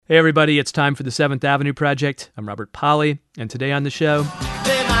Hey everybody, it's time for the 7th Avenue Project. I'm Robert Polly, and today on the show...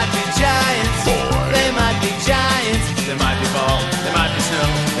 They might be giants, they might be giants, they might be fall, they might be snow,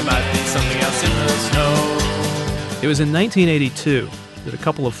 they might be something else in the snow. It was in 1982 that a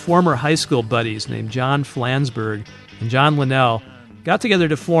couple of former high school buddies named John Flansburgh and John Linnell got together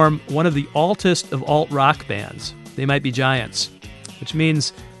to form one of the altest of alt-rock bands, They Might Be Giants, which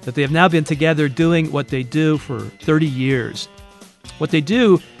means that they have now been together doing what they do for 30 years. What they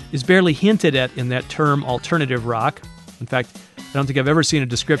do is barely hinted at in that term alternative rock. In fact, I don't think I've ever seen a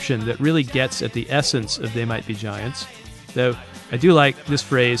description that really gets at the essence of They Might Be Giants, though I do like this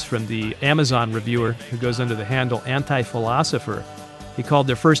phrase from the Amazon reviewer who goes under the handle Anti-Philosopher. He called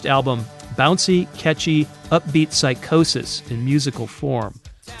their first album bouncy, catchy, upbeat psychosis in musical form.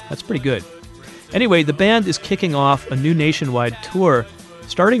 That's pretty good. Anyway, the band is kicking off a new nationwide tour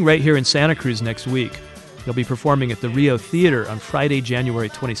starting right here in Santa Cruz next week. They'll be performing at the Rio Theater on Friday, January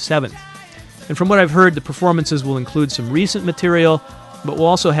 27th. And from what I've heard, the performances will include some recent material, but will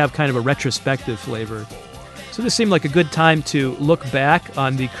also have kind of a retrospective flavor. So this seemed like a good time to look back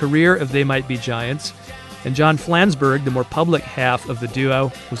on the career of They Might Be Giants. And John Flansburgh, the more public half of the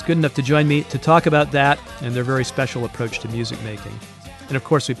duo, was good enough to join me to talk about that and their very special approach to music making. And of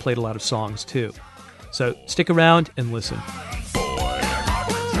course, we played a lot of songs too. So stick around and listen.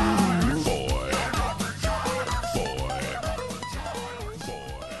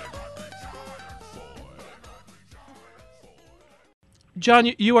 John,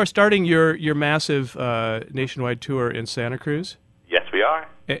 you are starting your massive nationwide tour in Santa Cruz? Yes, we are.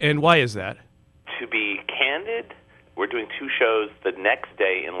 And why is that? To be candid, we're doing 2 shows the next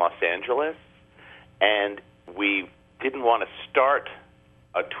day in Los Angeles, and we didn't want to start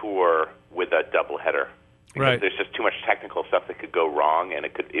a tour with a doubleheader. Because there's just too much technical stuff that could go wrong, and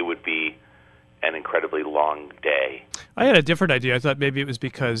it would be an incredibly long day. I had a different idea. I thought maybe it was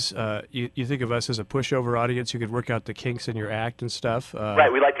because you think of us as a pushover audience. You could work out the kinks in your act and stuff.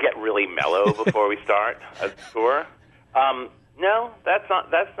 Right. We like to get really mellow before we start a tour. No, that's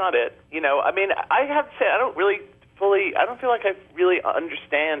not it. You know, I mean, I have to say, I don't feel like I really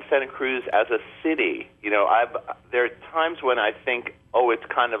understand Santa Cruz as a city. You know, there are times when I think, it's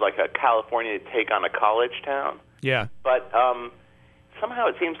kind of like a California take on a college town. Yeah. But somehow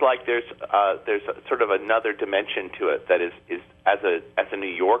it seems like there's sort of another dimension to it that is as a New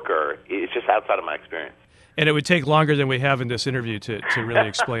Yorker, it's just outside of my experience. And it would take longer than we have in this interview to really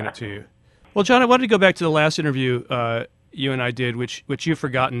explain it to you. Well, John, I wanted to go back to the last interview you and I did, which you've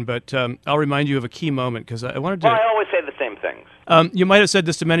forgotten, but I'll remind you of a key moment because I wanted to... Well, I always say the same things. You might have said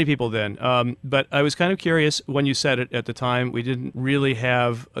this to many people then, but I was kind of curious when you said it at the time. We didn't really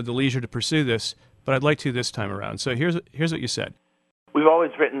have the leisure to pursue this, but I'd like to this time around. So here's what you said. We've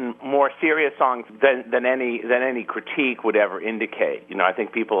always written more serious songs than any critique would ever indicate. You know, I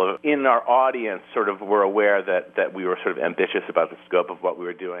think people in our audience sort of were aware that we were sort of ambitious about the scope of what we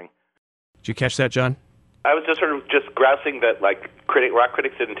were doing. Did you catch that, John? I was just grousing that rock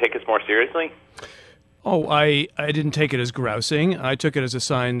critics didn't take us more seriously. Oh, I didn't take it as grousing. I took it as a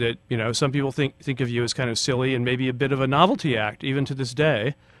sign that, you know, some people think of you as kind of silly and maybe a bit of a novelty act, even to this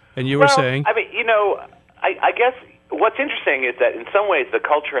day. And you were saying... I mean, you know, I guess what's interesting is that in some ways the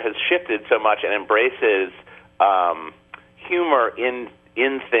culture has shifted so much and embraces humor in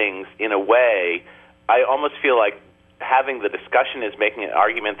things in a way. I almost feel like having the discussion is making an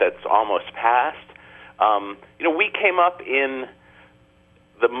argument that's almost past. You know, we came up in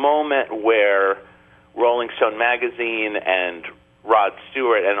the moment where Rolling Stone magazine and Rod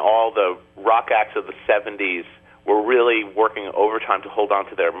Stewart and all the rock acts of the 70s were really working overtime to hold on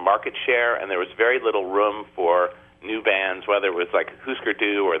to their market share, and there was very little room for new bands, whether it was like Husker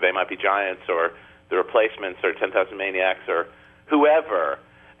Du or They Might Be Giants or The Replacements or 10,000 Maniacs or whoever.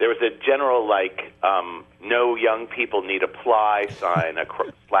 There was a general, no young people need apply sign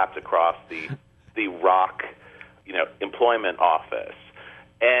slapped across the rock, employment office.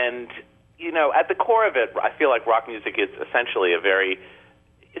 And, at the core of it, I feel like rock music is essentially a very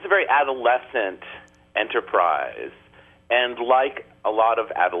adolescent enterprise. And like a lot of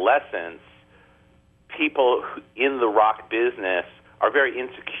adolescents, people in the rock business are very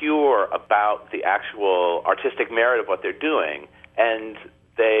insecure about the actual artistic merit of what they're doing. And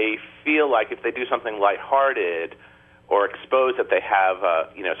they feel like if they do something lighthearted or expose that they have a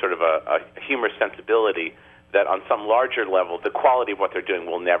humorous sensibility, that on some larger level, the quality of what they're doing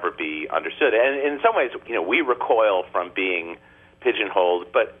will never be understood. And in some ways, we recoil from being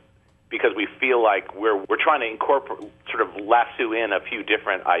pigeonholed, but because we feel like we're trying to incorporate, sort of lasso in a few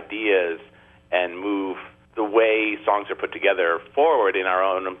different ideas and move the way songs are put together forward in our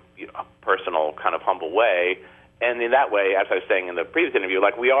own personal kind of humble way. And in that way, as I was saying in the previous interview,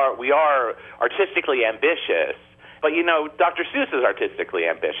 like we are artistically ambitious. But Dr. Seuss is artistically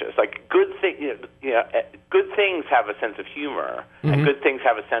ambitious. Like good things have a sense of humor, and good things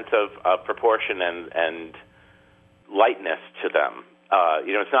have a sense of proportion and lightness to them.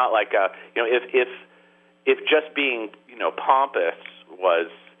 It's not like if just being pompous was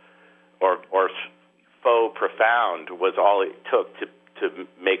or faux profound was all it took to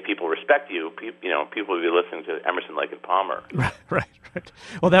make people respect you, people would be listening to Emerson, Lake and Palmer. Right.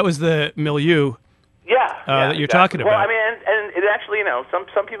 Well, that was the milieu. That you're talking about. Well, I mean, and it actually,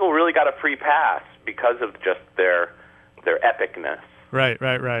 some people really got a free pass because of just their epicness. Right.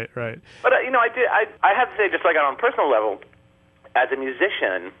 But I have to say, just like on a personal level, as a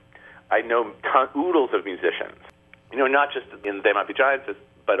musician, I know oodles of musicians. Not just in They Might Be Giants,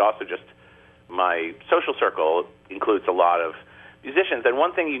 but also just my social circle includes a lot of musicians. And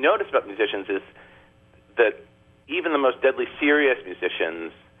one thing you notice about musicians is that even the most deadly serious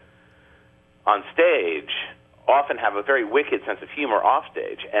musicians on stage often have a very wicked sense of humor off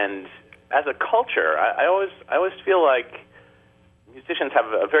stage. And as a culture, I always feel like musicians have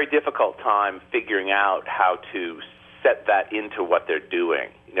a very difficult time figuring out how to set that into what they're doing.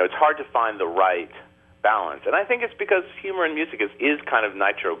 It's hard to find the right balance. And I think it's because humor in music is kind of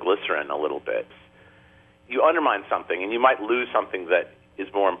nitroglycerin a little bit. You undermine something, and you might lose something that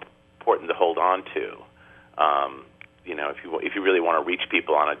is more important to hold on to. If you really want to reach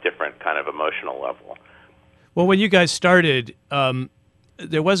people on a different kind of emotional level. Well, when you guys started,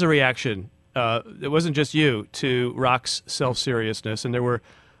 there was a reaction. It wasn't just you to rock's self-seriousness, and there were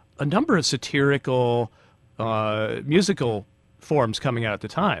a number of satirical musical forms coming out at the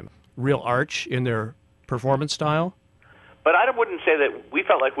time. Real arch in their performance style. But I wouldn't say that we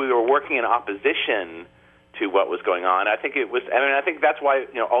felt like we were working in opposition to what was going on. I think it was. I think that's why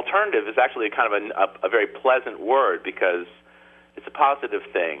alternative is actually kind of a very pleasant word, because it's a positive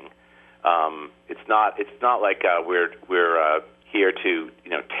thing. It's not like we're here to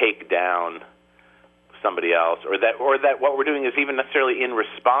take down somebody else, or that what we're doing is even necessarily in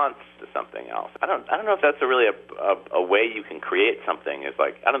response to something else. I don't know if that's really a way you can create something. Is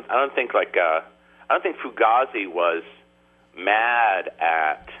like I don't think Fugazi was mad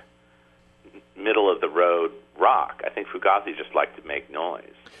at middle of the road rock. I think Fugazi just liked to make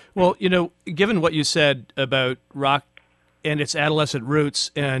noise. Well, given what you said about rock and its adolescent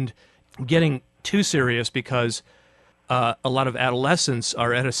roots and getting too serious because a lot of adolescents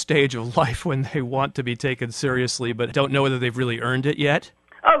are at a stage of life when they want to be taken seriously but don't know whether they've really earned it yet.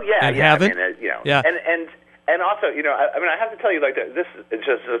 Oh, yeah. And haven't. Yeah. And also, I have to tell you, like, this is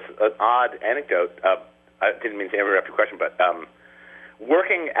just an odd anecdote. I didn't mean to interrupt your question, but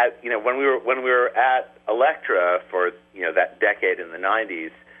working at, when we were at Elektra for, that decade in the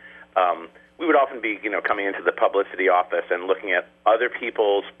 90s, we would often be, coming into the publicity office and looking at other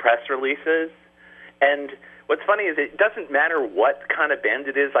people's press releases. And what's funny is it doesn't matter what kind of band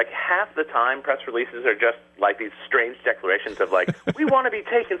it is. Like, half the time, press releases are just like these strange declarations of, like, we want to be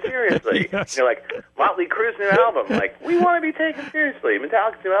taken seriously. Yes. Like Motley Crue's new album, like, we want to be taken seriously.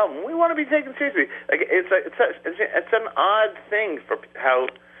 Metallica's new album, we want to be taken seriously. Like, it's an odd thing for how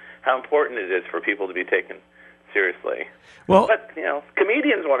important it is for people to be taken seriously. Well, but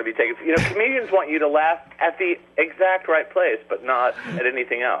comedians want to be taken. Comedians want you to laugh at the exact right place, but not at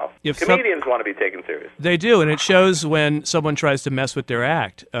anything else. Comedians want to be taken seriously. They do, and it shows when someone tries to mess with their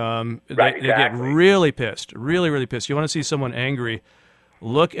act. They get really pissed, really, really pissed. You want to see someone angry?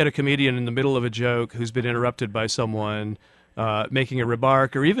 Look at a comedian in the middle of a joke who's been interrupted by someone making a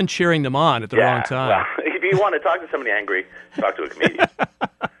remark or even cheering them on at the wrong time. Well, if you want to talk to somebody angry, talk to a comedian.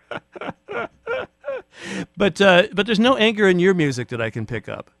 But there's no anger in your music that I can pick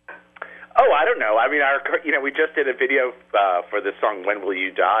up. Oh, I don't know. I mean, we just did a video for this song "When Will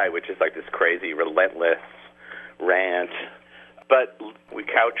You Die," which is like this crazy, relentless rant. But we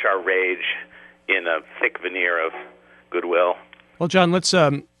couch our rage in a thick veneer of goodwill. Well, John, let's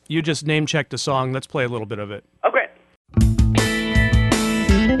you just name checked a song. Let's play a little bit of it. Okay.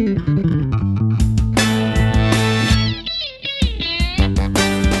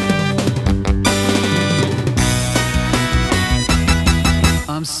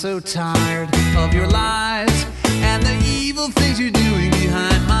 I'm so tired of your lies and the evil things you're doing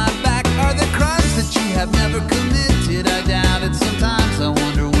behind my back are the crimes that you have never committed. I doubt it sometimes. I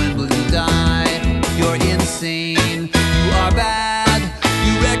wonder when will you die? You're insane. You are bad.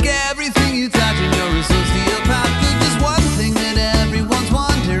 You wreck everything you touch and you're a sociopath.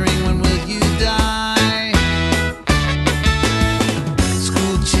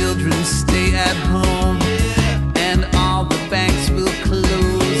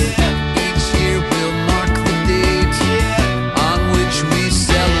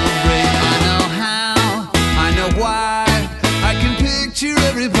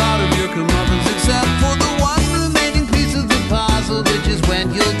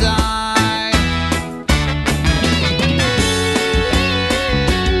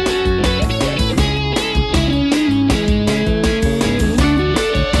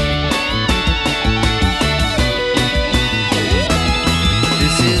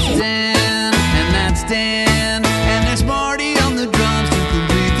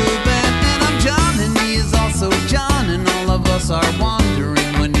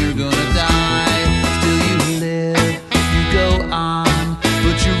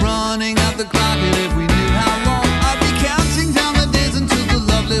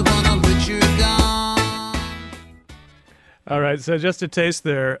 All right, so just a taste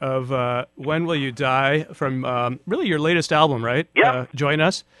there of When Will You Die from really your latest album, right? Yeah. Join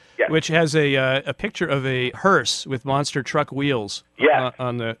Us, Yes. which has a picture of a hearse with monster truck wheels Yes.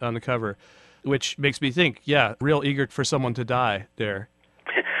 on the cover, which makes me think, yeah, real eager for someone to die there.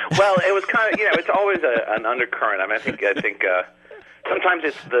 Well, it was kind of, it's always an undercurrent. I mean, I think sometimes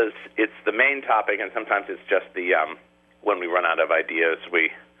it's the main topic, and sometimes it's just the when we run out of ideas,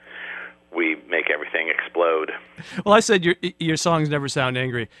 we make everything explode. Well, I said your songs never sound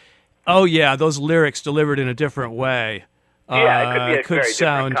angry. Oh yeah, those lyrics delivered in a different way. Yeah, it could be a very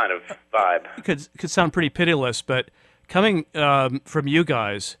sound, different kind of vibe. It could sound pretty pitiless, but coming from you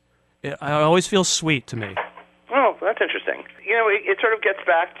guys, it always feels sweet to me. Oh, that's interesting. It sort of gets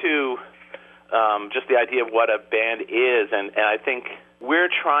back to just the idea of what a band is, and I think we're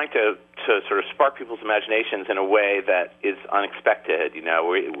trying to sort of spark people's imaginations in a way that is unexpected.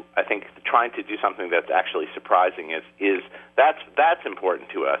 I think trying to do something that's actually surprising that's important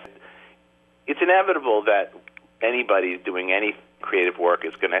to us. It's inevitable that anybody doing any creative work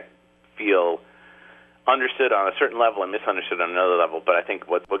is going to feel understood on a certain level and misunderstood on another level, but I think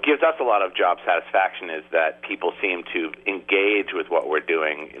what gives us a lot of job satisfaction is that people seem to engage with what we're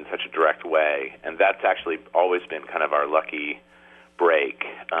doing in such a direct way, and that's actually always been kind of our lucky break.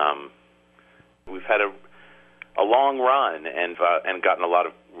 We've had a long run and gotten a lot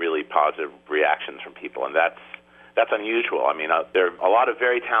of really positive reactions from people, and that's unusual. I mean, there are a lot of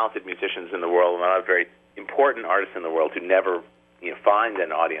very talented musicians in the world and a lot of very important artists in the world who never find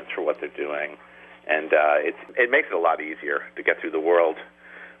an audience for what they're doing. And it makes it a lot easier to get through the world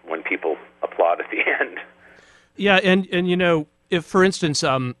when people applaud at the end. Yeah, and if, for instance,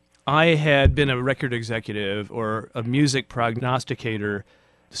 I had been a record executive or a music prognosticator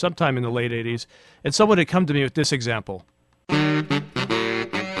sometime in the late 80s, and someone had come to me with this example. He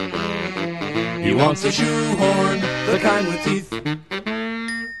wants a shoehorn, the kind with teeth.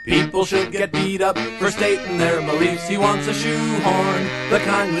 People should get beat up for stating their beliefs. He wants a shoehorn, the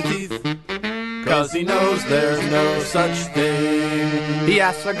kind with teeth. 'Cause he knows there's no such thing. He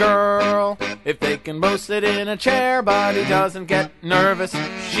asks a girl if they can boast it in a chair, but he doesn't get nervous.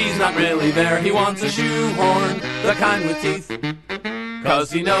 She's not really there. He wants a shoehorn, the kind with teeth.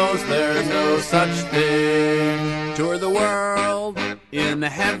 'Cause he knows there's no such thing. Tour the world in a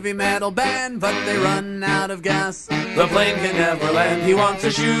heavy metal band, but they run out of gas. The plane can never land. He wants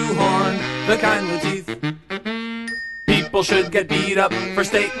a shoehorn, the kind with teeth. People should get beat up for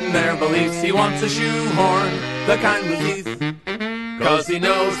stating their beliefs. He wants a shoehorn, the kind with teeth. 'Cause he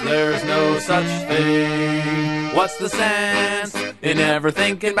knows there's no such thing. What's the sense in ever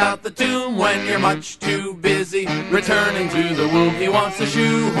thinking about the tomb when you're much too busy returning to the womb? He wants a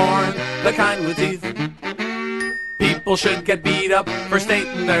shoehorn, the kind with teeth. People should get beat up for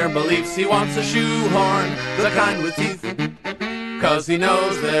stating their beliefs. He wants a shoehorn, the kind with teeth. 'Cause he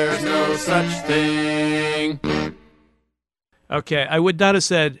knows there's no such thing. Okay, I would not have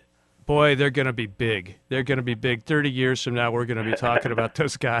said, boy, they're going to be big. They're going to be big. 30 years from now, we're going to be talking about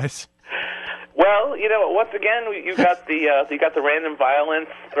those guys. Well, once again, you got the random violence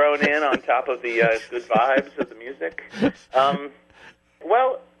thrown in on top of the good vibes of the music.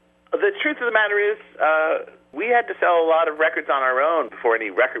 Well, the truth of the matter is, we had to sell a lot of records on our own before any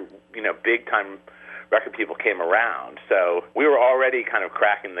record, big time record people came around. So we were already kind of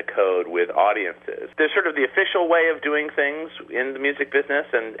cracking the code with audiences. There's sort of the official way of doing things in the music business,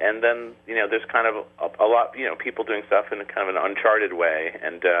 and then, there's kind of a lot, people doing stuff in a kind of an uncharted way,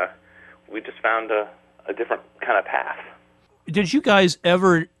 and we just found a different kind of path. Did you guys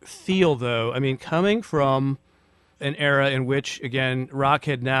ever feel, though, coming from an era in which, again, rock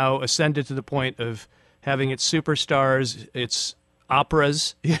had now ascended to the point of having its superstars, its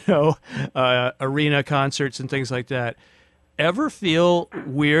operas, arena concerts and things like that, ever feel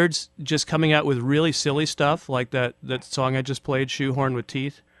weird just coming out with really silly stuff like that song I just played, Shoehorn with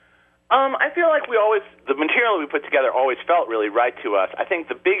Teeth? I feel like the material we put together always felt really right to us. I think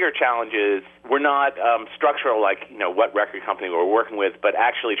the bigger challenges were not structural, like, what record company we're working with, but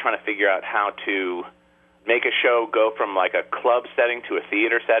actually trying to figure out how to make a show go from like a club setting to a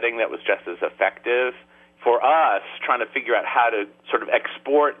theater setting that was just as effective. For us, trying to figure out how to sort of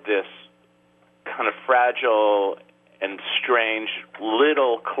export this kind of fragile and strange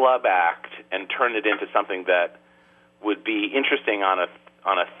little club act and turn it into something that would be interesting on a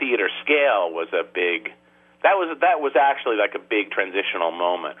theater scale was that was actually like a big transitional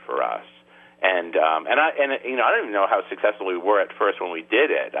moment for us. And I don't even know how successful we were at first when we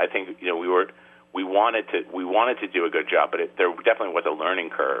did it. I think we wanted to do a good job, but there definitely was a learning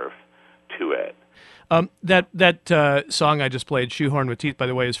curve to it. That song I just played, Shoehorn with Teeth, by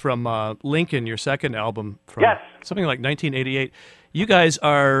the way, is from Lincoln, your second album from something like 1988. You guys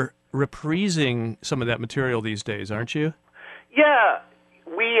are reprising some of that material these days, aren't you? Yeah,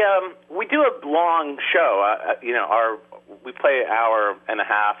 we do a long show. We play an hour and a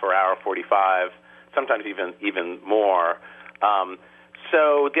half or hour 45, sometimes even more.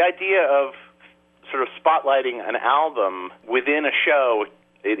 So the idea of sort of spotlighting an album within a show,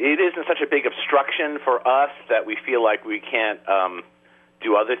 it isn't such a big obstruction for us that we feel like we can't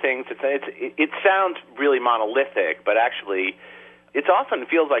do other things. It sounds really monolithic, but actually it often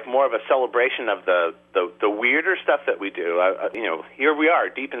feels like more of a celebration of the weirder stuff that we do. Here we are,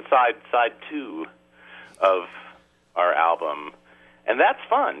 deep inside side 2 of our album, and that's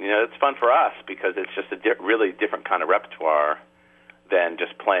fun. It's fun for us because it's just a really different kind of repertoire than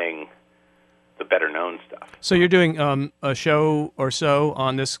just playing the better-known stuff. So you're doing a show or so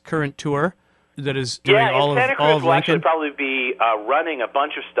on this current tour that is doing all of Lincoln? Yeah, we'll actually probably be running a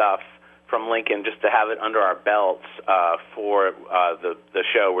bunch of stuff from Lincoln just to have it under our belts for the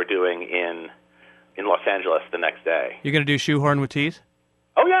show we're doing in Los Angeles the next day. You're going to do Shoehorn with Teeth?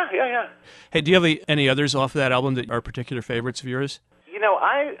 Oh, yeah. Hey, do you have any others off of that album that are particular favorites of yours?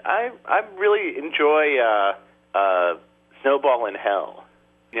 I really enjoy Snowball in Hell.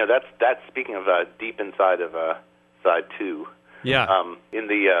 That's speaking of deep inside of side 2. Yeah. In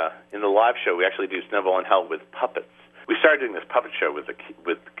the live show, we actually do Snowball in Hell with puppets. We started doing this puppet show with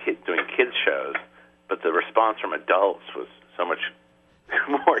kids, doing kids shows, but the response from adults was so much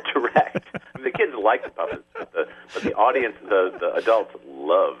more direct. The kids like the puppets, but the audience, the adults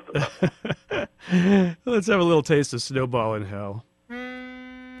love the puppets. Let's have a little taste of Snowball in Hell.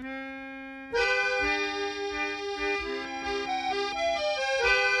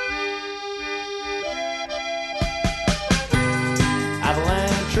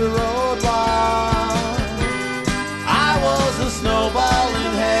 Avalanche roadblock, I was a snowball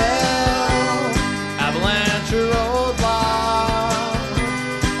in hell. Avalanche roadblock,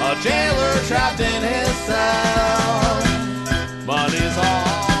 a jailer trapped in his cell. Money's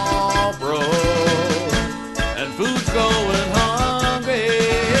all broke and food's going hungry.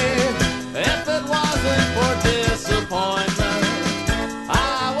 If it wasn't for disappointment, I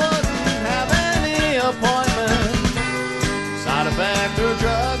wouldn't have any appointment. Side effect or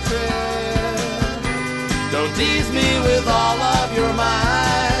drug trip, don't tease me with all of your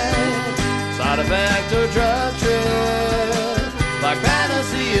might. Side effect or drug trip, like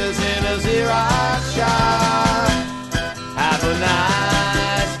Panacea in a Xerox shop. Have a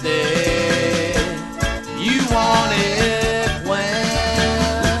nice day, you want it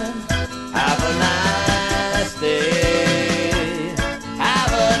when. Have a nice day,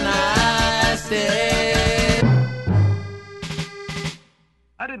 have a nice day.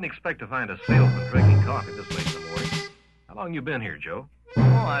 I didn't expect to find a salesman drinking coffee this late in the morning. How long you been here, Joe? Oh,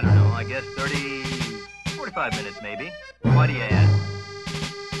 I don't know. I guess 45 minutes maybe. Why do you ask?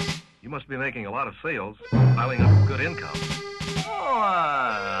 You must be making a lot of sales, piling up good income. Oh,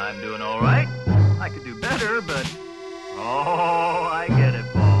 I'm doing all right. I could do better, but... Oh, I get it,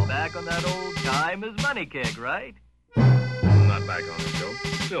 Paul. Back on that old time is money kick, right? I'm not back on it, Joe.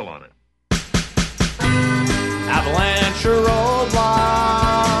 Still on it. Avalanche roadblock,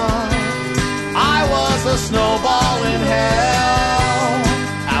 I was a snowball in hell.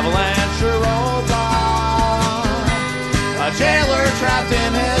 Avalanche roadblock, a jailer trapped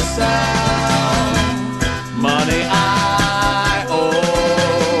in his cell. Money I owe,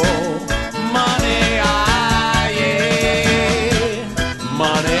 money I owe,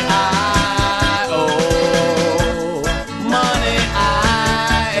 money I owe, money I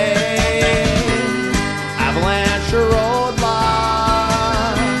owe. Avalanche roadblock,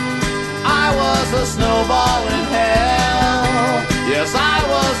 I was a snowball in hell. Yes, I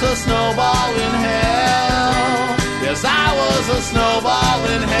was a snowball in hell. Yes, I was a snowball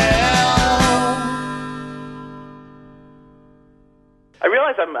in hell. I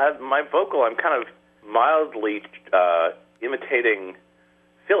realize my vocal, I'm kind of mildly imitating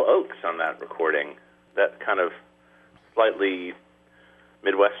Phil Oakes on that recording. That kind of slightly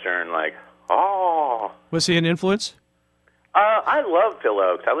Midwestern, like, oh. Was he an influence? I love Phil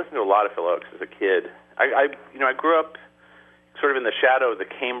Oakes. I listened to a lot of Phil Oakes as a kid. I grew up sort of in the shadow of the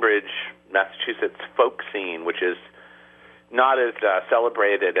Cambridge, Massachusetts folk scene, which is not as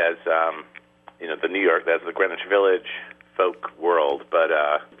celebrated as the New York, as the Greenwich Village folk world, but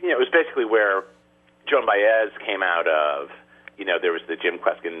it was basically where Joan Baez came out of. There was the Jim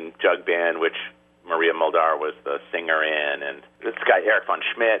Kweskin Jug Band, which Maria Muldaur was the singer in, and this guy Eric von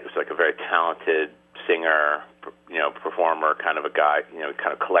Schmidt was like a very talented singer, performer, kind of a guy,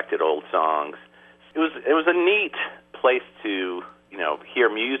 kind of collected old songs, It was a neat place to hear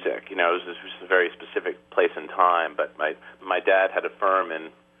music. It was a very specific place and time. But my dad had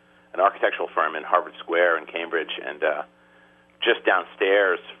an architectural firm in Harvard Square in Cambridge, and just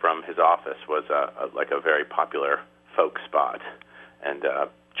downstairs from his office was a very popular folk spot, and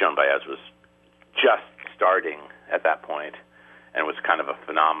Joan Baez was just starting at that point, and was kind of a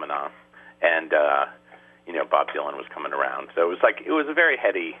phenomenon, and Bob Dylan was coming around, so it was a very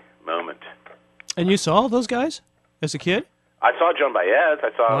heady moment. And you saw those guys as a kid? I saw Joan Baez.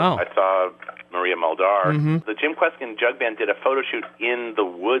 I Wow. saw Maria Muldaur. Mm-hmm. The Jim Kweskin Jug Band did a photo shoot in the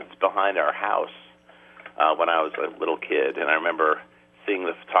woods behind our house when I was a little kid, and I remember seeing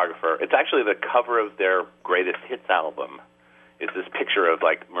the photographer. It's actually the cover of their greatest hits album. It's this picture of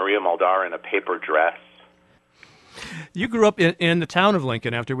Maria Muldaur in a paper dress. You grew up in the town of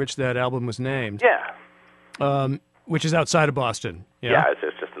Lincoln, after which that album was named. Yeah. Which is outside of Boston. Yeah, it's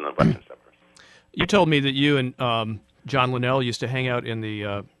just in the western suburbs. You told me that you and John Linnell used to hang out in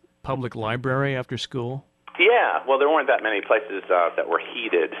the public library after school. Yeah, well, there weren't that many places that were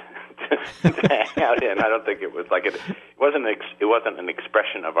heated to hang out in. I don't think it was it wasn't an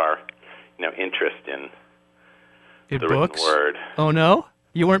expression of our interest in the books? written word. Oh no,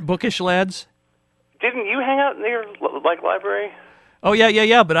 you weren't bookish lads? Didn't you hang out in your library? Oh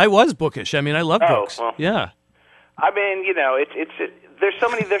yeah. But I was bookish. I mean, I love books. Well, yeah. I mean, there's so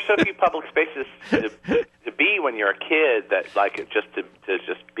few public spaces to be when you're a kid that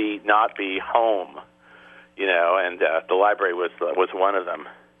not be home, and the library was one of them.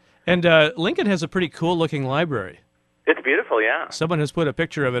 And Lincoln has a pretty cool looking library. It's beautiful, yeah. Someone has put a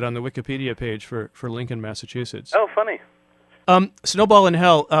picture of it on the Wikipedia page for Lincoln, Massachusetts. Oh, funny. Snowball in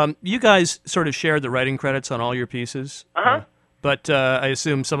Hell, you guys sort of shared the writing credits on all your pieces. Uh-huh. But I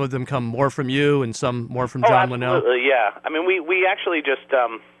assume some of them come more from you and some more from John Linnell. Absolutely, yeah. I mean, we actually just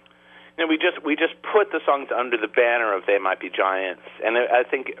we just put the songs under the banner of They Might Be Giants, and I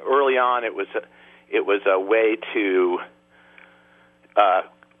think early on it was a way to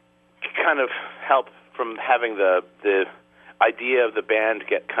kind of help from having the idea of the band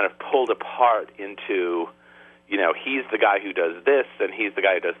get kind of pulled apart into, he's the guy who does this and he's the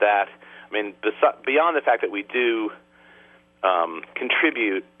guy who does that. I mean, beyond the fact that we do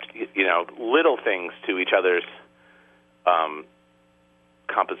contribute, little things to each other's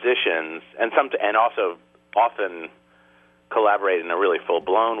compositions, and also often collaborate in a really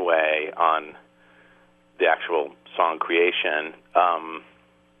full-blown way on the actual song creation.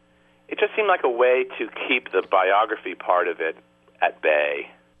 It just seemed like a way to keep the biography part of it at bay.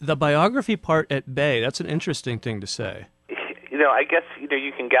 The biography part at bay, that's an interesting thing to say. I guess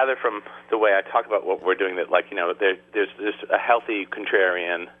you can gather from the way I talk about what we're doing that there's a healthy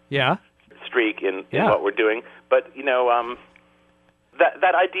contrarian streak in what we're doing, but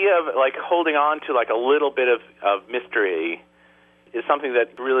that idea of holding on to a little bit of mystery is something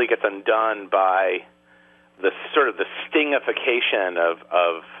that really gets undone by the sort of the stingification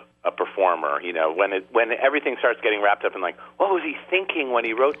of a performer. When everything starts getting wrapped up in what was he thinking when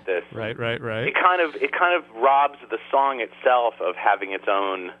he wrote this? Right. It kind of robs the song itself of having its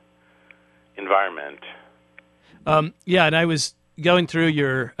own environment. Yeah, and I was going through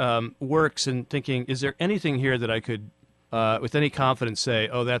your works and thinking, is there anything here that I could, with any confidence, say,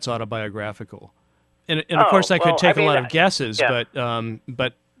 oh, that's autobiographical? And of course, I could take a lot of guesses, yeah.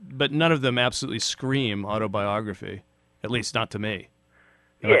 but none of them absolutely scream autobiography, at least not to me.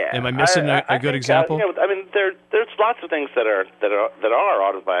 Am I missing a good example? There's lots of things that are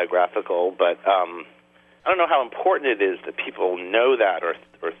autobiographical, but I don't know how important it is that people know that or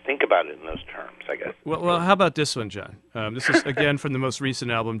think about it in those terms, I guess. Well, how about this one, John? This is, again, from the most recent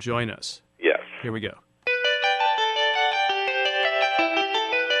album, Join Us. Yes. Here we go.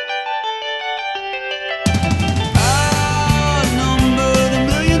 Outnumbered a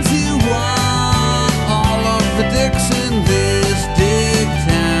million to one. All of the dicks in this dick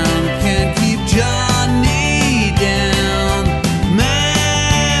town can't keep Johnny down.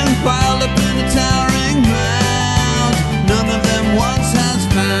 Man piled up in a towering mound. None of them once has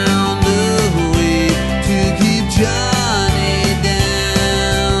found a way to keep Johnny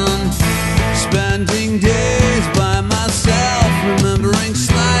down. Spending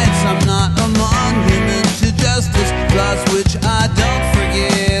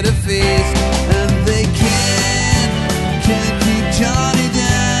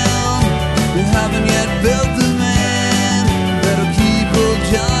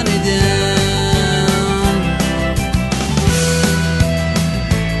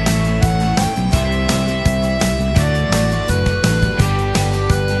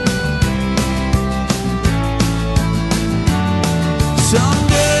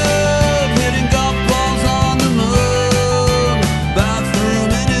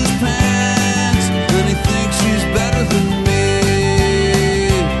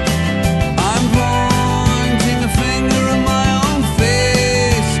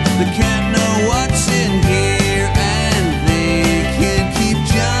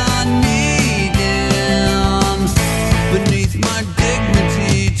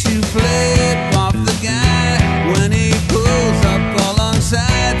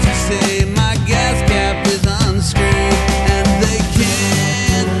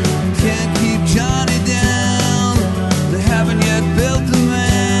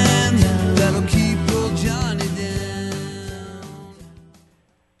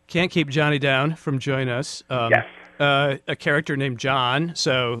Can't Keep Johnny Down from Join Us. Yes. A character named John,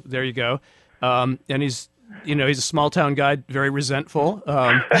 so there you go. And he's a small town guy, very resentful.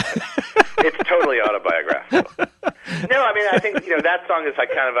 It's totally autobiographical. No, I mean, I think, that song is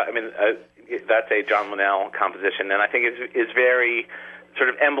like kind of, that's a John Linnell composition, and I think is very sort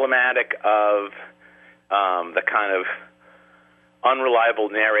of emblematic of the kind of unreliable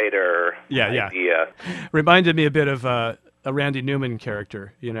narrator idea. Reminded me a bit of a Randy Newman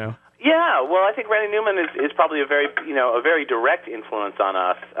character, Yeah, well, I think Randy Newman is probably a very direct influence on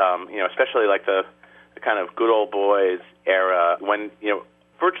us, especially like the kind of Good Old Boys era when,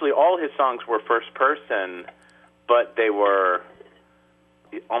 virtually all his songs were first person, but they were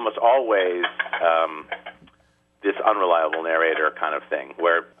almost always this unreliable narrator kind of thing,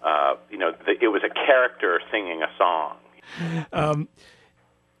 where it was a character singing a song.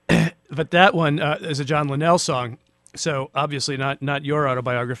 But that one is a John Linnell song, so obviously not your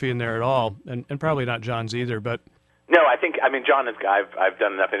autobiography in there at all, and probably not John's either. But no, John is. I've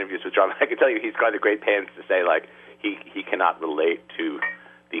done enough interviews with John. I can tell you, he's gone to great pains to say like he cannot relate to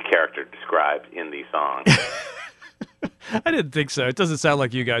the character described in these songs. I didn't think so. It doesn't sound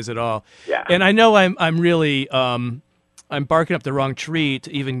like you guys at all. Yeah. And I know I'm really I'm barking up the wrong tree to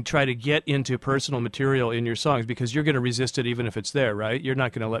even try to get into personal material in your songs, because you're going to resist it even if it's there, right? You're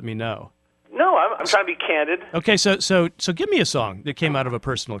not going to let me know. No, I'm trying to be candid. Okay, so give me a song that came out of a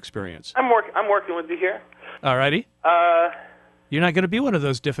personal experience. I'm working with you here. All righty. You're not going to be one of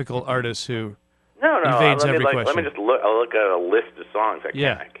those difficult artists who evades every question. Let me just look. I'll look at a list of songs. I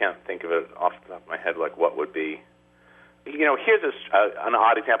can't think of it off the top of my head. Like what would be. Here's an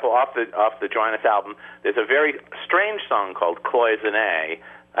odd example off the Join Us album. There's a very strange song called Cloisonne. I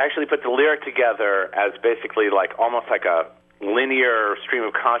actually put the lyric together as basically like almost like a linear stream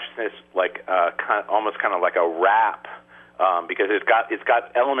of consciousness, like almost kind of like a rap, because it's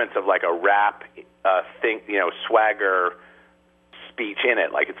got elements of like a rap thing, swagger speech in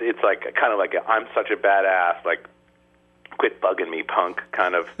it. Like it's like kind of like a, I'm such a badass, like quit bugging me punk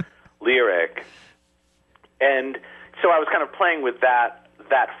kind of lyric. And so I was kind of playing with that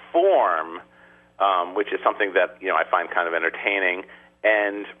form, which is something that I find kind of entertaining,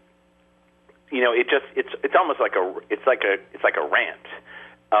 and it's almost like a rant,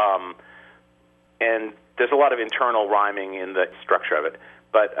 and there's a lot of internal rhyming in the structure of it.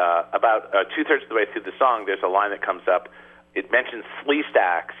 But about 2/3 of the way through the song, there's a line that comes up. It mentions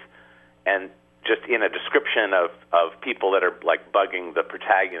Sleestaks, and just in a description of people that are like bugging the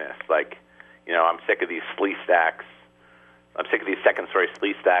protagonist, like I'm sick of these Sleestaks. I'm sick of these second-story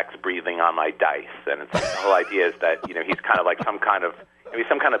Sleestaks breathing on my dice, and it's like the whole idea is that he's kind of like some kind of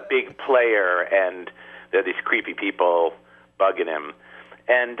big player, and there are these creepy people bugging him,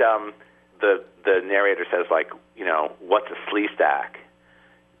 and the narrator says like what's a Sleestak?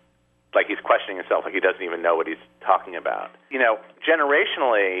 Like he's questioning himself, like he doesn't even know what he's talking about.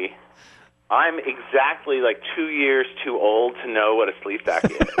 Generationally, I'm exactly like 2 years too old to know what a Sleestak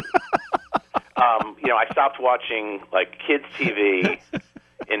is. I stopped watching like kids TV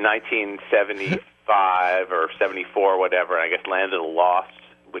in 1975 or 74 or whatever, and I guess Land of the Lost,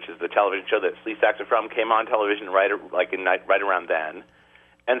 which is the television show that Sleestaks are from, came on television right around then.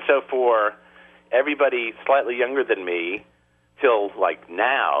 And so for everybody slightly younger than me till like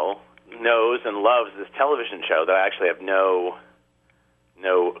now knows and loves this television show that I actually have no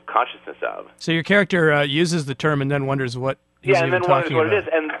consciousness of. So your character uses the term and then wonders what he's and then wonders what about. it is,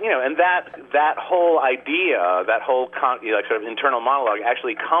 and and that whole idea, that whole sort of internal monologue,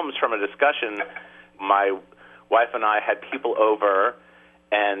 actually comes from a discussion. My wife and I had people over,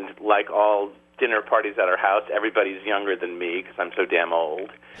 and like all dinner parties at our house, everybody's younger than me because I'm so damn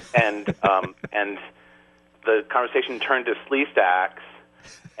old, and and the conversation turned to Sleestaks.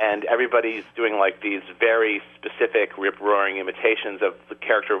 And everybody's doing like these very specific rip-roaring imitations of the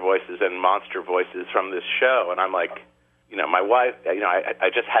character voices and monster voices from this show. And I'm like, my wife, I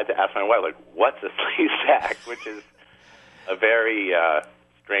just had to ask my wife, like, what's a Sleestak? Which is a very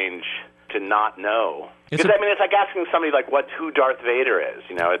strange to not know. Because, it's like asking somebody, like, who Darth Vader is.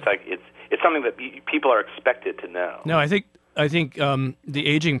 It's like, it's something that people are expected to know. No, I think the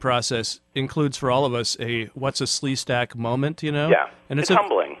aging process includes for all of us a what's a Sleestak moment, Yeah, and it's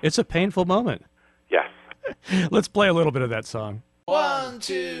humbling. It's a painful moment. Yes. Let's play a little bit of that song. 1,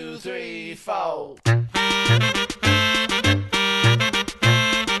 2, 3, 4.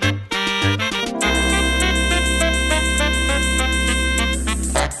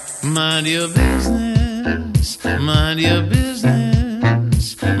 Mind your business, mind your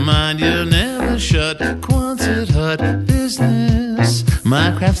business, mind your never shut Quonset hut business.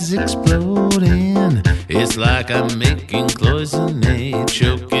 My craft is exploding, it's like I'm making cloisonne,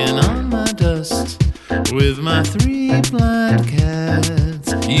 choking with my 3 blind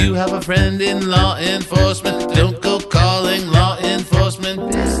cats. You have a friend in law enforcement. Don't go calling law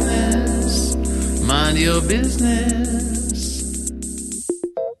enforcement business. Mind your business.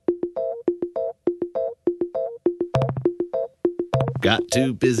 Got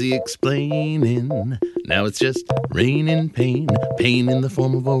too busy explaining. Now it's just raining pain. Pain in the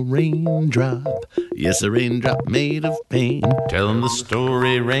form of a raindrop. Yes, a raindrop made of pain. Tell him the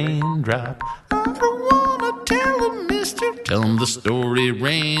story, raindrop. I don't wanna tell him, mister. Tell him the story,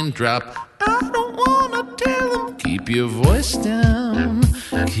 raindrop. I don't wanna tell him. Keep your voice down.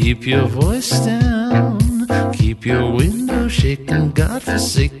 Keep your voice down. Keep your window shaking,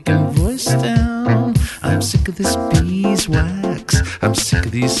 godforsaken voice down. I'm sick of this beeswax. I'm sick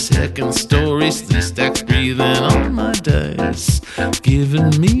of these second stories. Sleestaks breathing on my dice, giving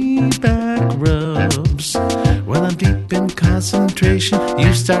me back rubs. When I'm deep in concentration,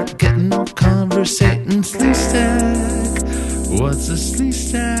 you start getting no conversating. Sleestak, what's a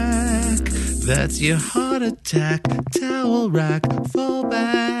sleestak? That's your heart attack. Towel rack, fall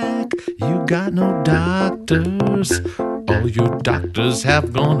back. You got no doctors. All your doctors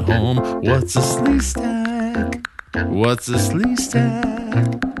have gone home. What's a sleestak? What's a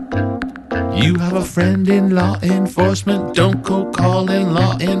sleestak? You have a friend in law enforcement. Don't go calling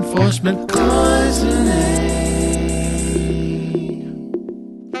law enforcement.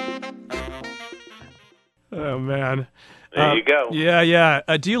 Oh, man. There you go. Yeah.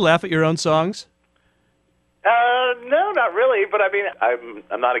 Do you laugh at your own songs? No, not really. But I mean,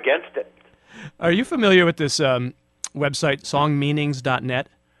 I'm not against it. Are you familiar with this website, songmeanings.net?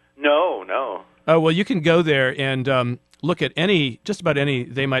 No. Oh, well, you can go there and look at just about any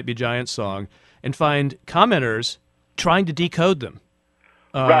They Might Be Giants song and find commenters trying to decode them.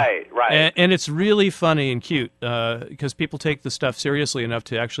 Right. And it's really funny and cute because people take the stuff seriously enough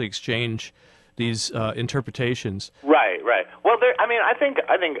to actually exchange these interpretations. Right. Well, I think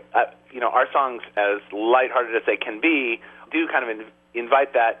our songs, as lighthearted as they can be, do kind of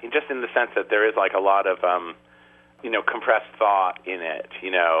invite that, just in the sense that there is like a lot of compressed thought in it.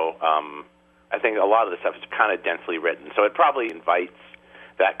 I think a lot of the stuff is kind of densely written, so it probably invites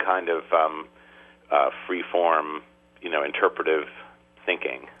that kind of free-form, interpretive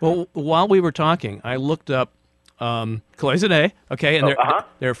thinking. Well, while we were talking, I looked up Cloisonne, okay, and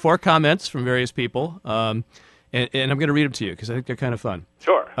there are 4 comments from various people, and I'm going to read them to you because I think they're kind of fun.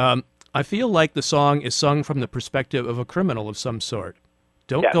 Sure. I feel like the song is sung from the perspective of a criminal of some sort.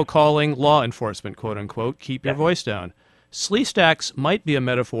 Don't go calling law enforcement, quote-unquote. Keep your voice down. Sleestaks might be a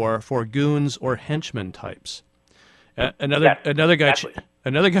metaphor for goons or henchmen types. Another guy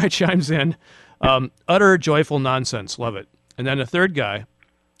chimes in, utter joyful nonsense. Love it. And then a third guy,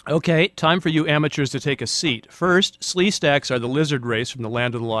 okay, time for you amateurs to take a seat. First, Sleestaks are the lizard race from the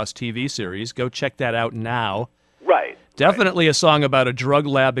Land of the Lost TV series. Go check that out now. Right. Definitely a song about a drug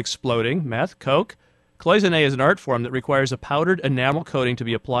lab exploding, meth, coke. Cloisonne is an art form that requires a powdered enamel coating to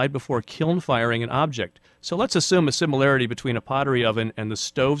be applied before kiln firing an object. So let's assume a similarity between a pottery oven and the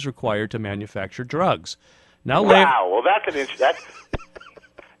stoves required to manufacture drugs. Now, well, that's an interesting.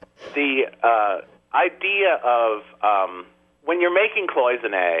 The idea of when you're making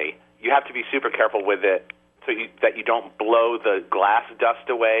cloisonne, you have to be super careful with it that you don't blow the glass dust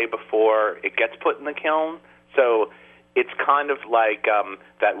away before it gets put in the kiln. So it's kind of like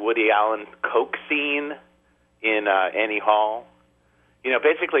that Woody Allen Coke scene in Annie Hall.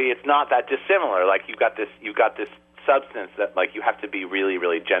 Basically, it's not that dissimilar. Like you've got this substance that like you have to be really,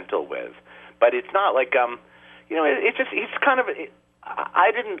 really gentle with, but it's not like it's kind of.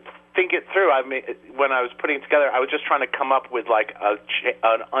 I didn't think it through. I mean, when I was putting it together, I was just trying to come up with like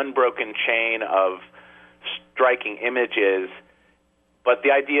an unbroken chain of striking images. But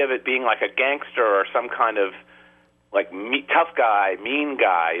the idea of it being like a gangster or some kind of like tough guy, mean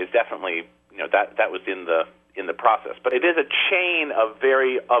guy is definitely that was in the process. But it is a chain of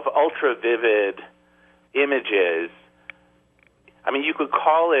ultra vivid images. I mean, you could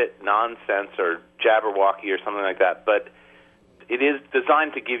call it nonsense or Jabberwocky or something like that, but it is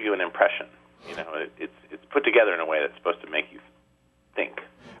designed to give you an impression. It's put together in a way that's supposed to make you think.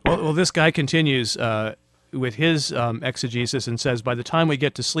 Well, this guy continues with his exegesis and says, by the time we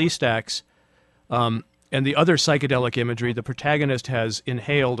get to Sleestaks and the other psychedelic imagery, the protagonist has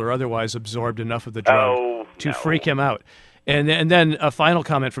inhaled or otherwise absorbed enough of the drug to freak him out. And then a final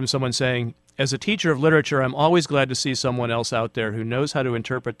comment from someone saying, as a teacher of literature, I'm always glad to see someone else out there who knows how to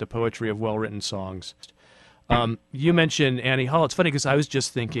interpret the poetry of well-written songs. You mentioned Annie Hall. It's funny because I was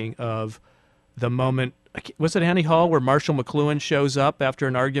just thinking of the moment was it Annie Hall, where Marshall McLuhan shows up after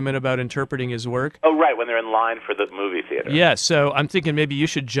an argument about interpreting his work? Oh, right, when they're in line for the movie theater. Yeah, so I'm thinking maybe you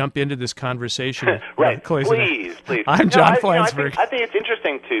should jump into this conversation. Right, please. I'm John Flansburgh. I think it's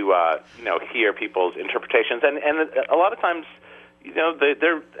interesting to hear people's interpretations, and a lot of times,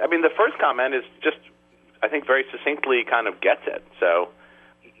 the first comment is just, I think, very succinctly kind of gets it. So,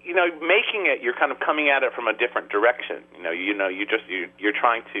 making it, you're kind of coming at it from a different direction. You're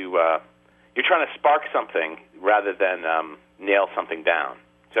trying to spark something rather than nail something down.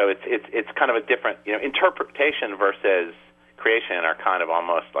 So it's kind of a different, interpretation versus creation are kind of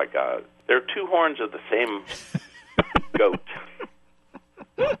almost like they're two horns of the same goat.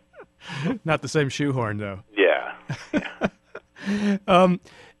 Not the same shoehorn, though. Yeah.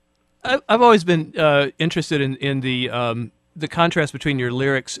 I've always been interested in the contrast between your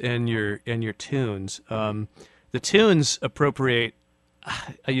lyrics and your tunes. The tunes appropriate,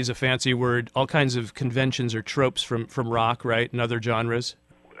 I use a fancy word, all kinds of conventions or tropes from rock, right, and other genres.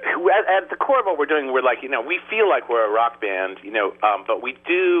 At the core of what we're doing, we're like, we feel like we're a rock band, but we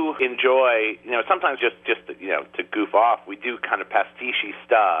do enjoy, sometimes just to goof off, we do kind of pastiche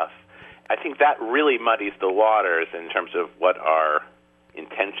stuff. I think that really muddies the waters in terms of what our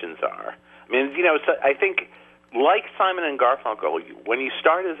intentions are. I mean, so I think, like Simon and Garfunkel, when you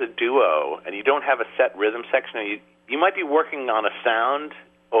start as a duo and you don't have a set rhythm section, you might be working on a sound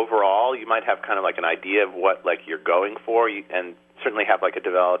overall. You might have kind of like an idea of what you're going for, and certainly have a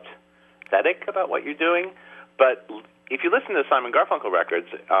developed aesthetic about what you're doing. But if you listen to Simon Garfunkel records,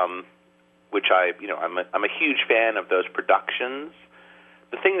 which I'm a huge fan of those productions,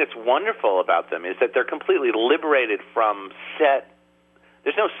 the thing that's wonderful about them is that they're completely liberated from set.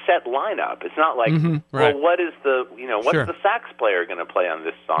 There's no set lineup. It's not like, right. Well, what is what's Sure. the sax player going to play on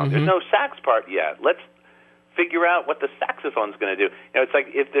this song? Mm-hmm. There's no sax part yet. Let's figure out what the saxophone's going to do. It's like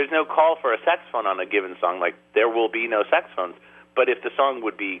if there's no call for a saxophone on a given song, there will be no saxophones. But if the song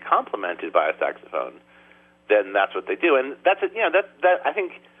would be complemented by a saxophone, then that's what they do. And that's that I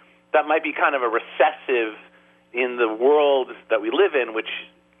think that might be kind of a recessive in the world that we live in, which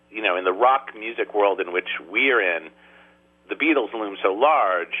in the rock music world in which we're in. The Beatles loom so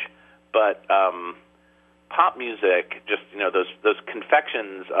large, but pop music, just those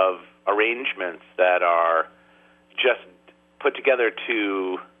confections of arrangements that are just put together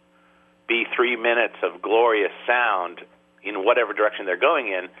to be 3 minutes of glorious sound in whatever direction they're going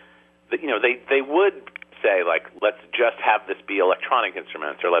in. They would say let's just have this be electronic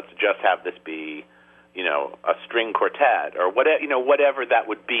instruments, or let's just have this be a string quartet, or whatever that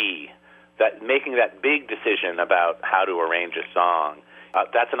would be. That making that big decision about how to arrange a song,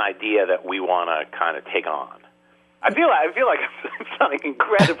 that's an idea that we want to kind of take on. I feel like I'm sounding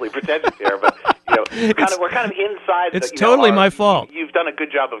incredibly pretentious here, but we're kind of inside. It's totally my fault. You've done a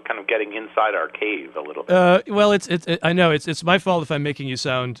good job of kind of getting inside our cave a little bit. Well, I know it's my fault if I'm making you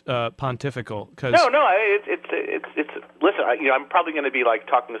sound pontifical. Cause No, it's listen. I'm probably going to be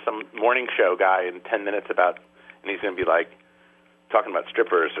talking to some morning show guy in 10 minutes and he's going to be talking about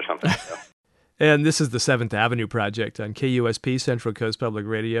strippers or something. And this is the 7th Avenue Project on KUSP, Central Coast Public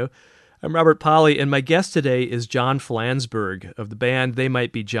Radio. I'm Robert Polly, and my guest today is John Flansburgh of the band They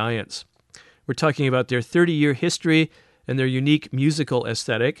Might Be Giants. We're talking about their 30-year history and their unique musical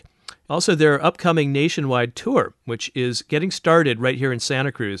aesthetic. Also, their upcoming nationwide tour, which is getting started right here in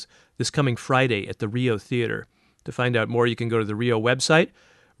Santa Cruz this coming Friday at the Rio Theater. To find out more, you can go to the Rio website,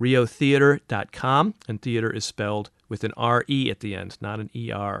 riotheater.com, and theater is spelled with an R-E at the end, not an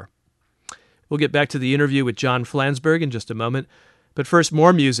E-R. We'll get back to the interview with John Flansburgh in just a moment, but first,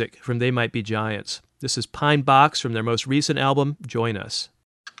 more music from They Might Be Giants. This is Pine Box from their most recent album, Join Us.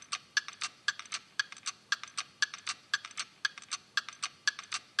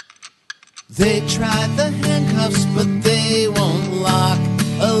 They tried the handcuffs, but they won't lock.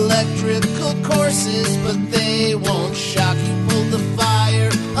 Electrical courses, but they won't shock. You pulled the fire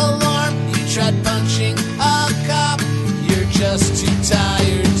alarm, you tried punching a cop. You're just too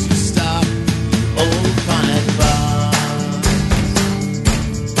tired to stop. Old pine box,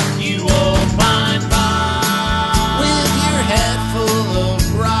 you old pine box. With your head full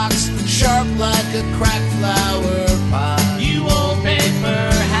of rocks, sharp like a cracked flower pot. You old paper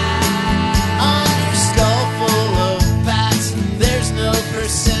hat, on your skull full of bats. There's no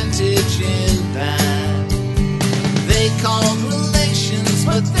percentage in that. They called relationships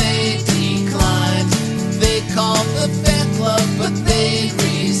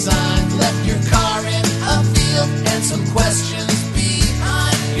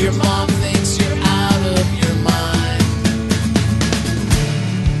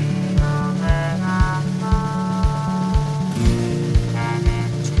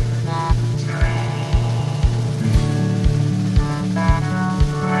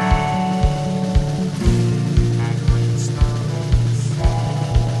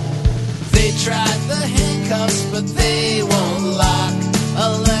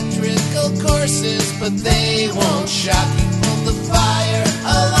but they won't shock you. Pulled the fire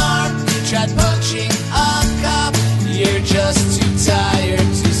alarm, you tried punching a cop. You're just too tired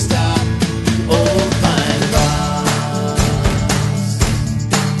to stop, you old pine box.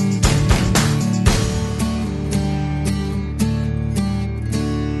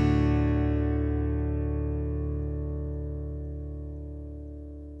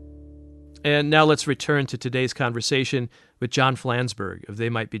 And now let's return to today's conversation with John Flansburgh of They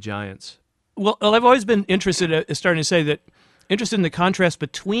Might Be Giants. Well, I've always been interested in the contrast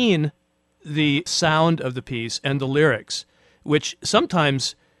between the sound of the piece and the lyrics, which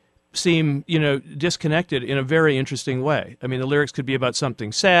sometimes seem, disconnected in a very interesting way. I mean, the lyrics could be about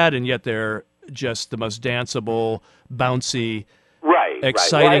something sad, and yet they're just the most danceable, bouncy,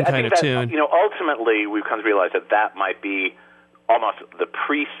 exciting kind of tune. Ultimately, we've come to realize that might be almost the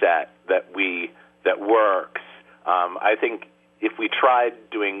preset that works. I think if we tried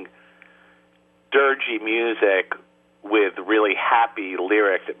doing dirgy music with really happy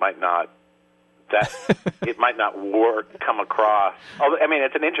lyrics, it might not come across. Although, I mean,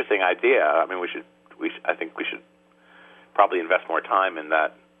 it's an interesting idea. I mean, I think we should probably invest more time in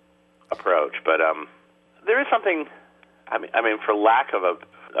that approach. But there is something. I mean, for lack of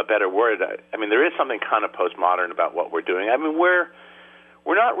a better word, there is something kind of postmodern about what we're doing. I mean, we're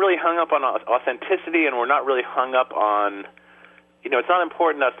not really hung up on authenticity, and we're not really hung up on, it's not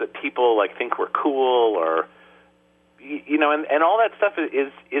important to us that people think we're cool or, and all that stuff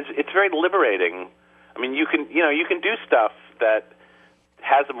is it's very liberating. I mean, you can do stuff that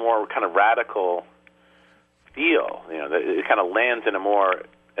has a more kind of radical feel, that it kind of lands in a more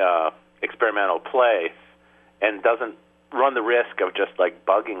experimental place and doesn't run the risk of just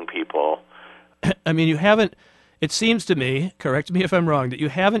bugging people. I mean, you haven't. It seems to me, correct me if I'm wrong, that you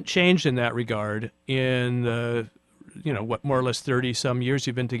haven't changed in that regard in the, more or less 30-some years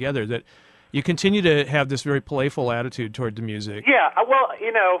you've been together, that you continue to have this very playful attitude toward the music. Yeah, well,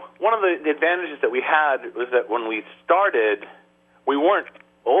 one of the advantages that we had was that when we started, we weren't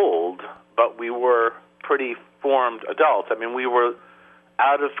old, but we were pretty formed adults. I mean, we were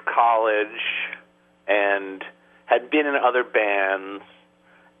out of college and had been in other bands,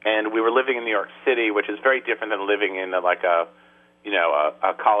 and we were living in New York City, which is very different than living in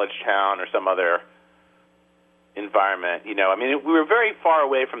a college town or some other environment. I mean, we were very far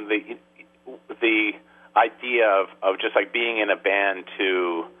away from the idea of just being in a band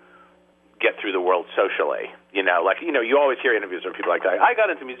to get through the world socially. You always hear interviews where people are like, I got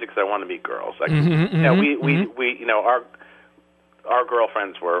into music because I wanted to meet girls. Our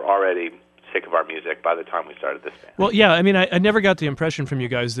girlfriends were already sick of our music by the time we started this band. Well, yeah, I mean, I never got the impression from you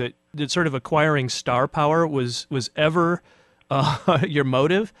guys that sort of acquiring star power was ever your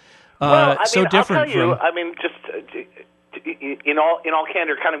motive. Well, so different. I'll tell you. I mean, just in all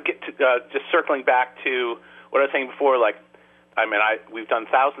candor, kind of get to just circling back to what I was saying before. We've done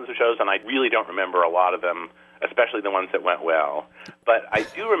thousands of shows, and I really don't remember a lot of them, especially the ones that went well. But I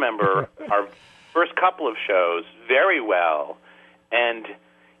do remember our first couple of shows very well, and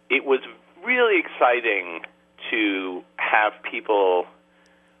it was really exciting to have people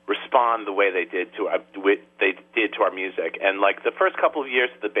respond the way they did to our music. And the first couple of years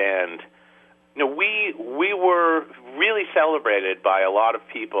of the band, we were really celebrated by a lot of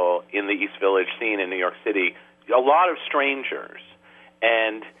people in the East Village scene in New York City, a lot of strangers.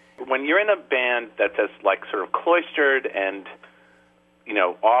 And when you're in a band that's as sort of cloistered and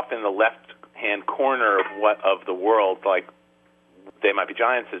off in the left-hand corner of the world, like They Might Be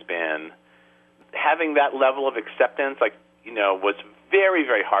Giants has been, having that level of acceptance, was very,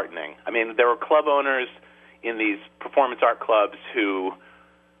 very heartening. I mean, there were club owners in these performance art clubs who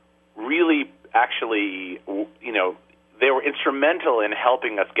really actually, they were instrumental in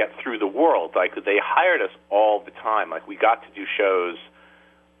helping us get through the world. They hired us all the time. We got to do shows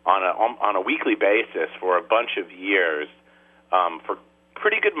on a weekly basis for a bunch of years for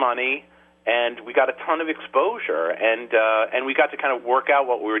pretty good money, and we got a ton of exposure, and we got to kind of work out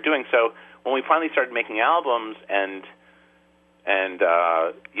what we were doing. So when we finally started making albums and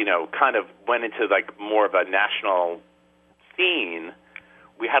kind of went into more of a national scene,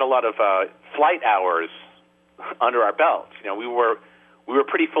 we had a lot of flight hours under our belts. We were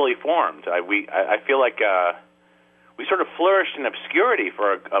pretty fully formed. I feel like we sort of flourished in obscurity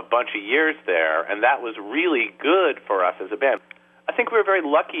for a bunch of years there, and that was really good for us as a band. I think we were very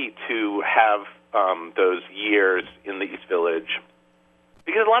lucky to have those years in the East Village,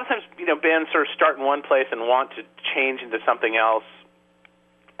 because a lot of times, bands sort of start in one place and want to change into something else,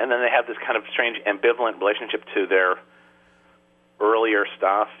 and then they have this kind of strange ambivalent relationship to their earlier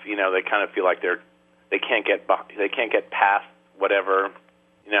stuff. They kind of feel like they can't get past whatever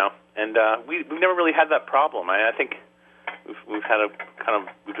And we've never really had that problem. I think we've had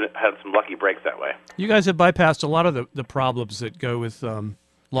some lucky breaks that way. You guys have bypassed a lot of the problems that go with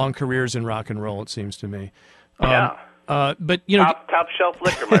long careers in rock and roll, it seems to me. Yeah. But top shelf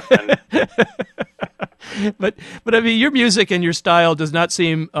liquor, my friend. but I mean, your music and your style does not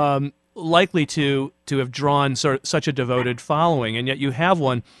seem likely to have drawn such a devoted following, and yet you have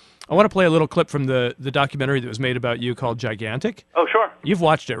one. I want to play a little clip from the documentary that was made about you called Gigantic. Oh, sure. You've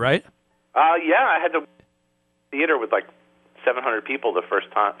watched it, right? Yeah, I had to theater with like 700 people for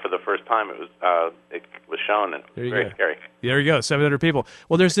the first time it was shown, and it was very scary. There you go, 700 people.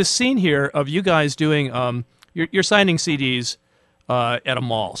 Well, there's this scene here of you guys doing you're signing CDs at a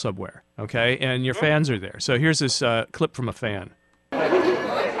mall somewhere, okay, and your fans are there. So here's this clip from a fan. I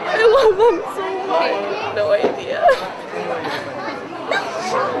love them so much. No idea.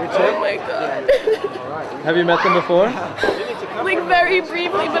 Oh my god. Have you met them before? Like very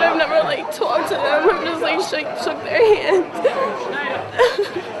briefly, but I've never like talked to them. I've just like shook their hand.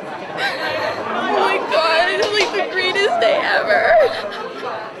 Oh my god, it's like the greatest day ever.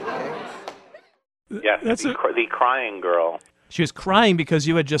 Yeah, the crying girl. She was crying because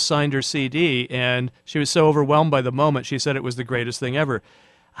you had just signed her CD, and she was so overwhelmed by the moment, she said it was the greatest thing ever.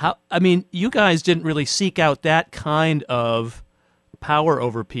 You guys didn't really seek out that kind of power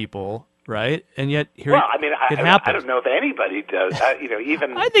over people, right? And yet it happened. I don't know if anybody does.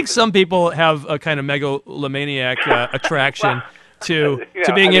 Even I think some people have a kind of megalomaniac attraction to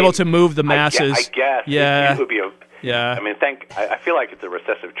being able to move the masses. I guess. Yeah. It would be yeah. I feel like it's a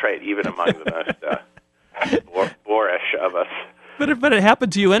recessive trait, even among the most boorish of us. But it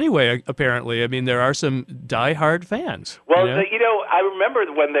happened to you anyway, apparently. I mean, there are some diehard fans. Well, I remember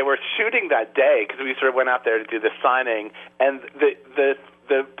when they were shooting that day, because we sort of went out there to do the signing, and the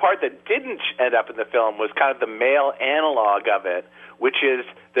part that didn't end up in the film was kind of the male analog of it, which is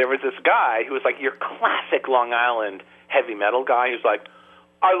there was this guy who was like your classic Long Island heavy metal guy who's like,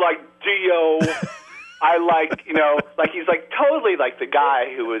 I like Dio, I like, he's like totally like the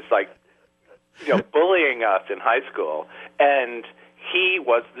guy who was like, bullying us in high school, and he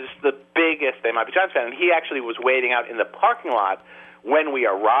was the biggest They Might Be Giants fan, and he actually was waiting out in the parking lot when we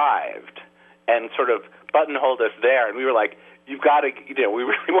arrived and sort of buttonholed us there, and we were like, you've got to, we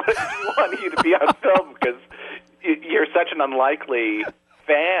really want you to be on film because you're such an unlikely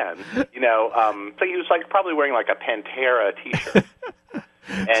fan, So he was like probably wearing like a Pantera T-shirt,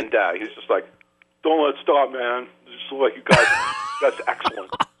 and he was just like, "Don't let it stop, man. Just like you guys, that's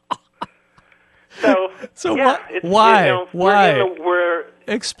excellent." So yeah, why? Why? We're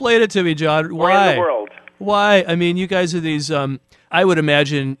explain it to me, John. Why? We're in the world. Why? I mean, you guys are these. I would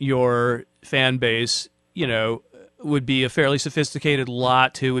imagine your fan base, would be a fairly sophisticated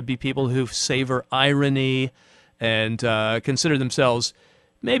lot who would be people who savor irony and consider themselves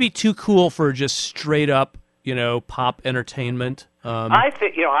maybe too cool for just straight up, pop entertainment. I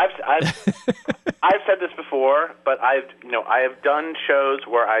think I've said this before, but I have done shows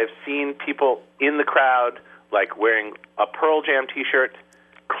where I've seen people in the crowd like wearing a Pearl Jam T-shirt,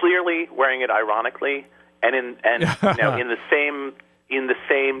 clearly wearing it ironically, and in the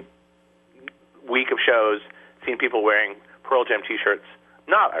same week of shows, seen people wearing Pearl Jam T-shirts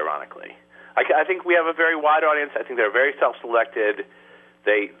not ironically. I think we have a very wide audience. I think they're very self-selected.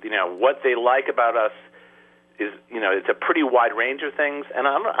 They, what they like about us is, it's a pretty wide range of things, and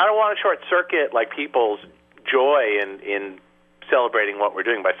I don't want to short circuit like people's joy in celebrating what we're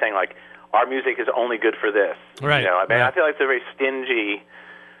doing by saying like our music is only good for this. Right. I feel like it's a very stingy.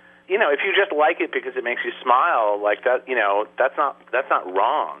 If you just like it because it makes you smile, like that, that's not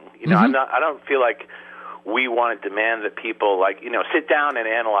wrong. Mm-hmm. I don't feel like we want to demand that people sit down and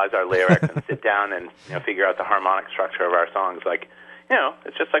analyze our lyrics and sit down and figure out the harmonic structure of our songs.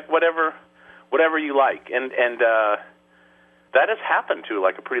 It's just like whatever you like, and that has happened to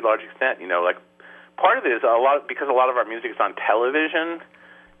like a pretty large extent. Part of it is because a lot of our music is on television.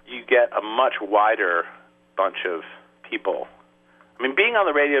 You get a much wider bunch of people. I mean, being on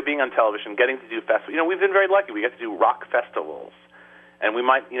the radio, being on television, getting to do festivals. We've been very lucky. We get to do rock festivals, and we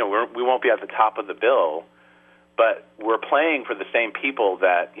might, we won't be at the top of the bill, but we're playing for the same people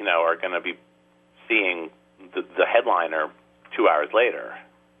that are going to be seeing the headliner 2 hours later.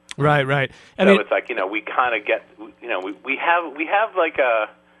 Right. It's like we kind of get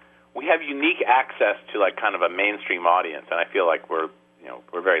we have unique access to like kind of a mainstream audience, and I feel like we're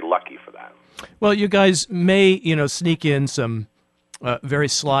very lucky for that. Well, you guys may sneak in some very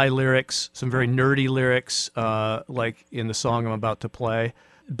sly lyrics, some very nerdy lyrics, like in the song I'm about to play.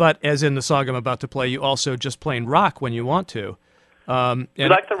 But as in the song I'm about to play, you also just plain rock when you want to. You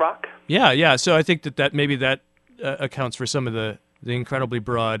like the rock? Yeah. So I think that maybe that accounts for some of the the incredibly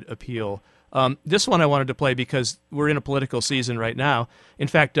broad appeal. This one I wanted to play because we're in a political season right now. In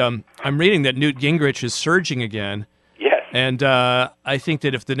fact, I'm reading that Newt Gingrich is surging again. Yes. And I think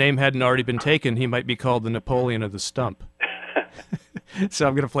that if the name hadn't already been taken, he might be called the Napoleon of the Stump. So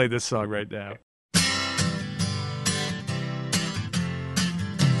I'm going to play this song right now.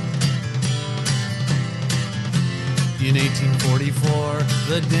 In 1844,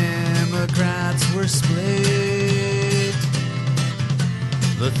 the Democrats were split.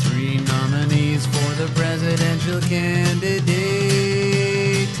 The three nominees for the presidential candidate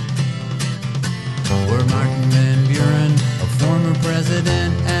were Martin Van Buren, a former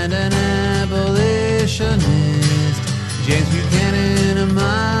president and an abolitionist, James Buchanan, a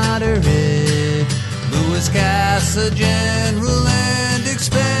moderate, Louis Cass, a general and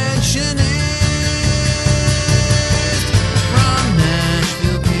expansionist. From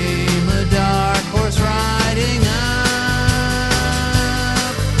Nashville came a dark horse riding up.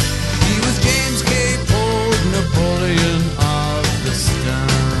 He was James K. Polk, Napoleon of the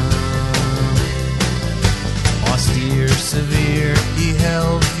Stump. Austere, severe, he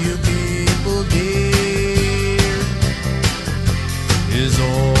held few people dear. His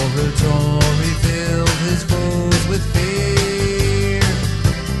oratory filled his foes with fear.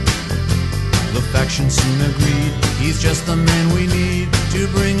 The faction soon agreed, he's just the man we need to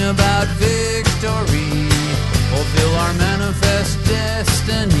bring about victory, fulfill our manifest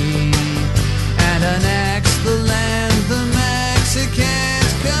destiny, and annex the land the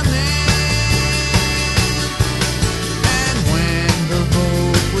Mexicans command. And when the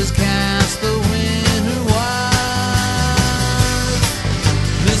vote was cast, the winner was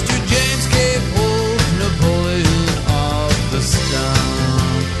Mr. James K. Polk, Napoleon of the Stump.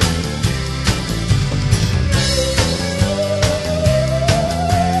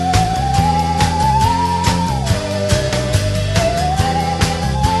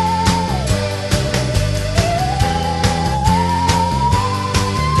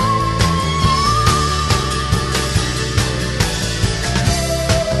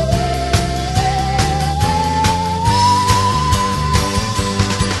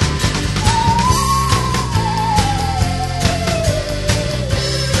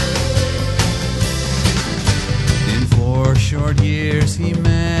 In 4 short years he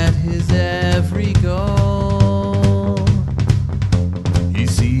met his every goal. He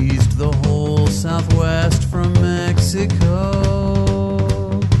seized the whole Southwest from Mexico,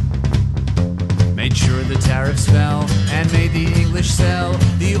 made sure the tariffs fell, and made the English sell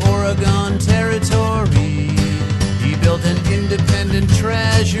the Oregon Territory. He built an independent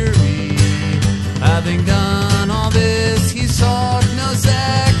treasury. Having done all this, he sought no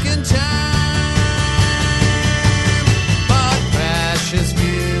second term. But precious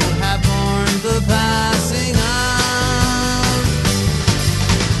few have mourned the passing of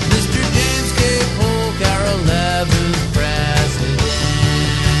Mr. James K. Polk, our 11th president.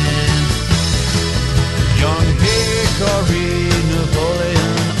 Young Hickory,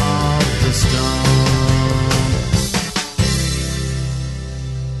 Napoleon of the Stump.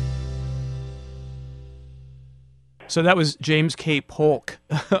 So that was James K. Polk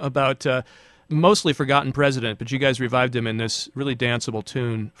about mostly forgotten president, but you guys revived him in this really danceable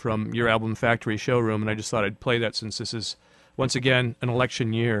tune from your album Factory Showroom, and I just thought I'd play that since this is, once again, an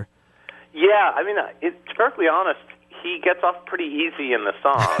election year. Yeah, I mean, to be perfectly honest, he gets off pretty easy in the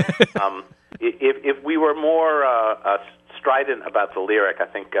song. If we were more strident about the lyric, I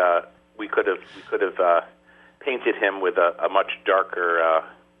think we could have painted him with a much darker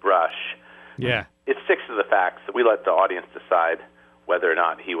brush. Yeah. It sticks to the facts. We let the audience decide whether or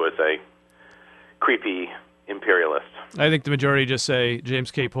not he was a creepy imperialist. I think the majority just say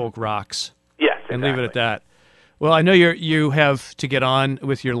James K. Polk rocks. Yes, exactly. And leave it at that. Well, I know you have to get on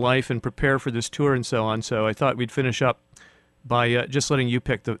with your life and prepare for this tour and so on, so I thought we'd finish up by just letting you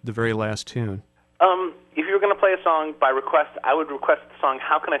pick the very last tune. If you were going to play a song by request, I would request the song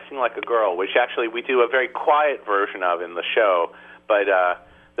How Can I Sing Like a Girl, which actually we do a very quiet version of in the show, but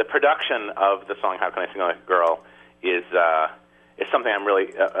the production of the song How Can I Sing Like a Girl is something I'm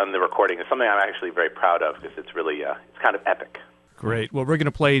really, on the recording, is something I'm actually very proud of because it's really, it's kind of epic. Great. Well, we're going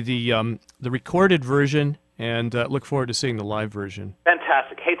to play the recorded version and look forward to seeing the live version.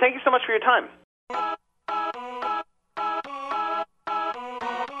 Fantastic. Hey, thank you so much for your time.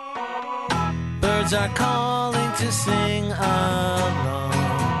 Birds are calling to sing along,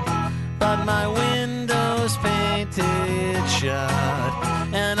 but my window's painted shut,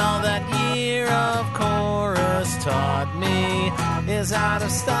 and all that year of chorus taught me is out of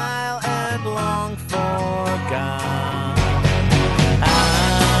style and long forgone.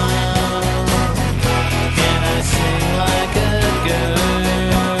 How can I sing like a girl?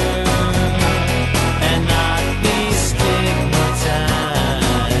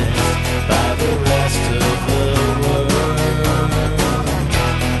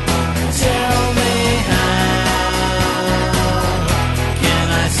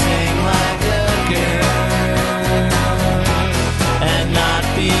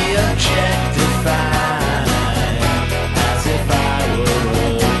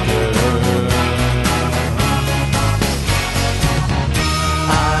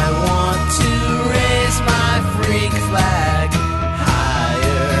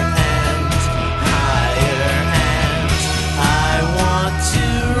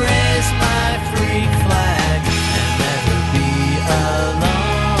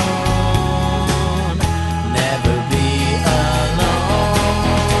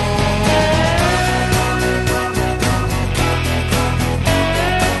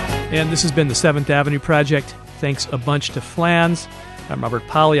 And this has been the 7th Avenue Project. Thanks a bunch to Flans. I'm Robert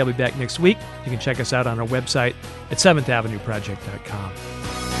Polly. I'll be back next week. You can check us out on our website at 7thavenueproject.com.